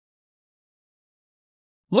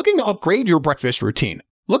Looking to upgrade your breakfast routine?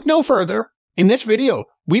 Look no further. In this video,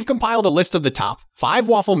 we've compiled a list of the top 5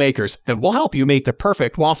 waffle makers that will help you make the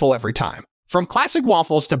perfect waffle every time. From classic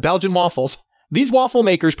waffles to Belgian waffles, these waffle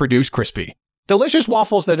makers produce crispy, delicious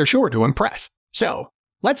waffles that are sure to impress. So,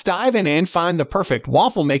 let's dive in and find the perfect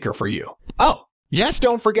waffle maker for you. Oh, yes,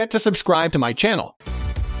 don't forget to subscribe to my channel.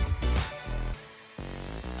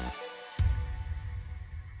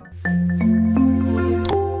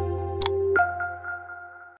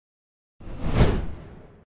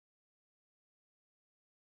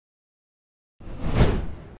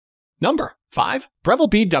 Number 5. Breville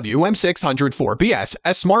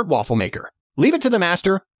BWM604BS Smart Waffle Maker. Leave it to the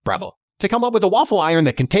master, Breville, to come up with a waffle iron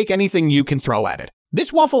that can take anything you can throw at it.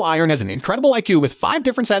 This waffle iron has an incredible IQ with 5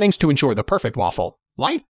 different settings to ensure the perfect waffle.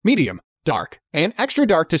 Light, medium, dark, and extra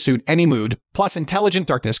dark to suit any mood, plus intelligent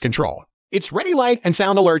darkness control. Its ready light and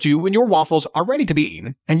sound alert you when your waffles are ready to be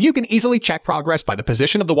eaten, and you can easily check progress by the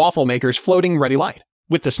position of the waffle maker's floating ready light.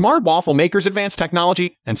 With the Smart Waffle Maker's advanced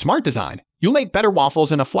technology and smart design, you'll make better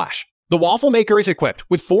waffles in a flash. The waffle maker is equipped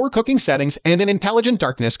with 4 cooking settings and an intelligent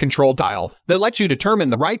darkness control dial that lets you determine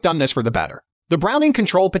the right doneness for the batter. The browning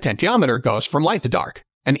control potentiometer goes from light to dark,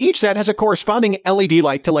 and each set has a corresponding LED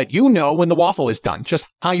light to let you know when the waffle is done just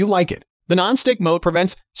how you like it. The non-stick mode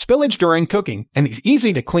prevents spillage during cooking and is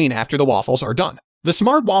easy to clean after the waffles are done. The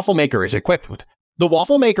Smart Waffle Maker is equipped with. The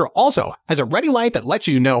waffle maker also has a ready light that lets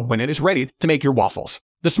you know when it is ready to make your waffles.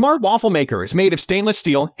 The Smart Waffle Maker is made of stainless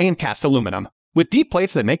steel and cast aluminum, with deep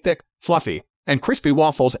plates that make thick, fluffy, and crispy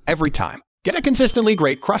waffles every time. Get a consistently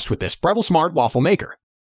great crust with this Breville Smart Waffle Maker.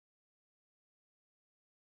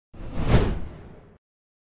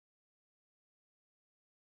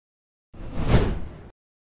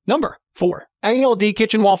 Number 4. ALD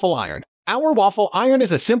Kitchen Waffle Iron. Our waffle iron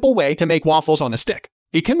is a simple way to make waffles on a stick.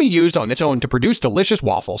 It can be used on its own to produce delicious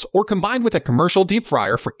waffles or combined with a commercial deep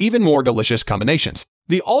fryer for even more delicious combinations.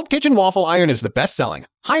 The ALD Kitchen Waffle Iron is the best-selling,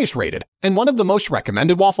 highest-rated, and one of the most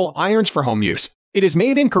recommended waffle irons for home use. It is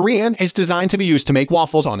made in Korea and is designed to be used to make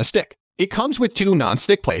waffles on a stick. It comes with 2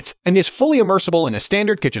 non-stick plates and is fully immersible in a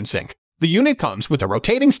standard kitchen sink. The unit comes with a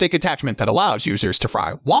rotating stick attachment that allows users to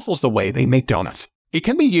fry waffles the way they make donuts. It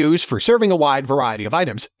can be used for serving a wide variety of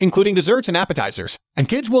items, including desserts and appetizers, and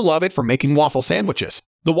kids will love it for making waffle sandwiches.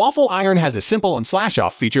 The waffle iron has a simple on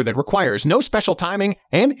slash-off feature that requires no special timing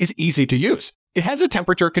and is easy to use. It has a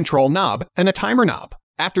temperature control knob and a timer knob.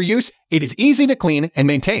 After use, it is easy to clean and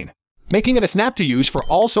maintain, making it a snap to use for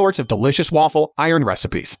all sorts of delicious waffle iron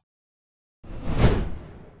recipes.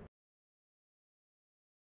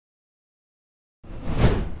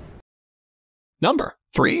 Number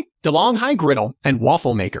 3. DeLonghi Griddle and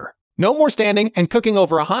Waffle Maker. No more standing and cooking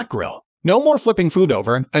over a hot grill. No more flipping food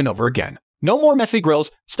over and over again. No more messy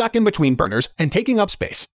grills stuck in between burners and taking up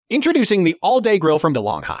space. Introducing the All-Day Grill from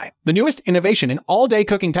DeLonghi, the newest innovation in all-day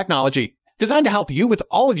cooking technology designed to help you with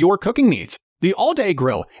all of your cooking needs. The All-Day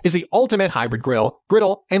Grill is the ultimate hybrid grill,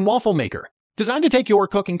 griddle, and waffle maker, designed to take your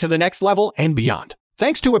cooking to the next level and beyond.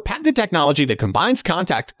 Thanks to a patented technology that combines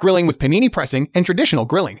contact grilling with panini pressing and traditional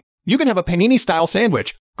grilling, you can have a panini-style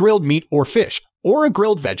sandwich, grilled meat or fish, or a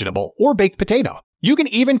grilled vegetable or baked potato. You can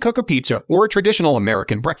even cook a pizza or a traditional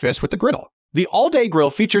American breakfast with the griddle. The All-Day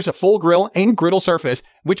Grill features a full grill and griddle surface,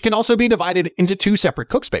 which can also be divided into 2 separate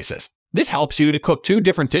cook spaces. This helps you to cook 2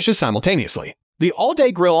 different dishes simultaneously. The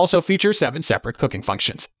All-Day Grill also features 7 separate cooking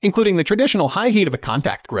functions, including the traditional high heat of a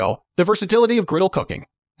contact grill, the versatility of griddle cooking,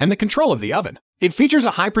 and the control of the oven. It features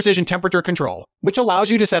a high-precision temperature control, which allows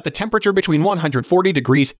you to set the temperature between 140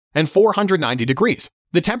 degrees and 490 degrees.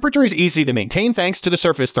 The temperature is easy to maintain thanks to the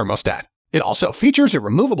surface thermostat. It also features a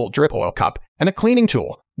removable drip oil cup and a cleaning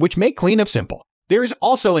tool, which make cleanup simple. There is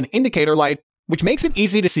also an indicator light, which makes it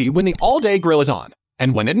easy to see when the all-day grill is on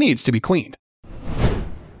and when it needs to be cleaned.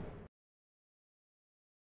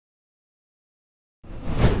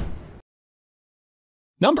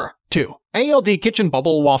 Number 2. ALD Kitchen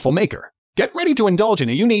Bubble Waffle Maker. Get ready to indulge in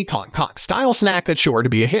a unique Hong Kong-style snack that's sure to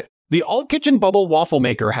be a hit. The ALD Kitchen Bubble Waffle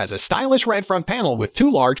Maker has a stylish red front panel with 2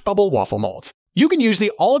 large bubble waffle molds. You can use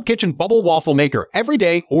the ALD Kitchen Bubble Waffle Maker every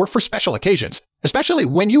day or for special occasions, especially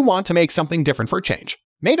when you want to make something different for a change.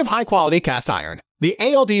 Made of high-quality cast iron, the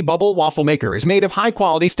ALD Bubble Waffle Maker is made of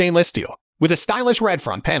high-quality stainless steel. With a stylish red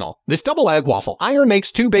front panel, this double-egg waffle iron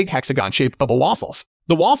makes 2 big hexagon-shaped bubble waffles.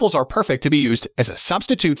 The waffles are perfect to be used as a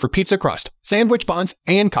substitute for pizza crust, sandwich buns,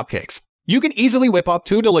 and cupcakes. You can easily whip up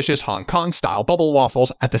 2 delicious Hong Kong-style bubble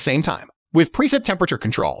waffles at the same time. With preset temperature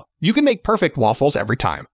control, you can make perfect waffles every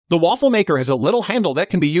time. The waffle maker has a little handle that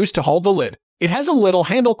can be used to hold the lid. It has a little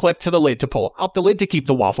handle clip to the lid to pull out the lid to keep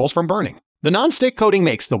the waffles from burning. The non-stick coating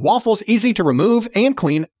makes the waffles easy to remove and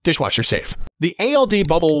clean, dishwasher safe. The ALD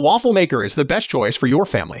Bubble Waffle Maker is the best choice for your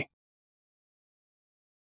family.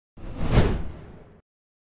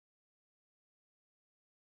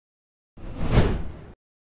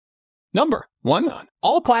 Number 1.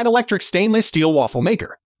 All-Clad Electric Stainless Steel Waffle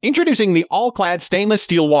Maker. Introducing the All-Clad Stainless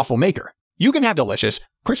Steel Waffle Maker. You can have delicious,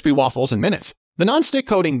 crispy waffles in minutes. The non-stick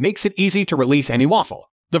coating makes it easy to release any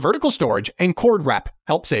waffle. The vertical storage and cord wrap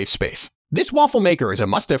help save space. This waffle maker is a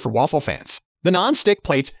must-have for waffle fans. The non-stick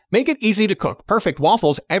plates make it easy to cook perfect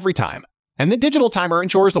waffles every time. And the digital timer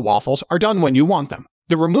ensures the waffles are done when you want them.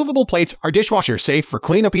 The removable plates are dishwasher safe for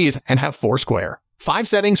cleanup ease and have 4 square, 5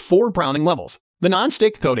 settings, 4 browning levels. The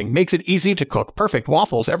non-stick coating makes it easy to cook perfect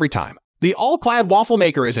waffles every time. The All-Clad Waffle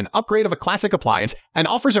Maker is an upgrade of a classic appliance and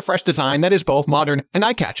offers a fresh design that is both modern and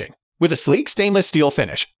eye-catching. With a sleek stainless steel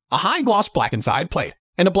finish, a high-gloss black inside plate,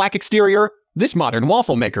 and a black exterior, this modern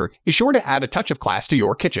waffle maker is sure to add a touch of class to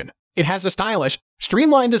your kitchen. It has a stylish,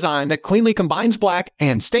 streamlined design that cleanly combines black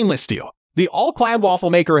and stainless steel. The All-Clad Waffle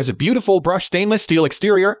Maker has a beautiful brushed stainless steel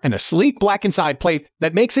exterior and a sleek black inside plate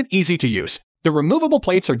that makes it easy to use. The removable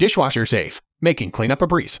plates are dishwasher safe, making cleanup a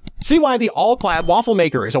breeze. See why the All-Clad Waffle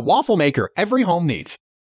Maker is a waffle maker every home needs.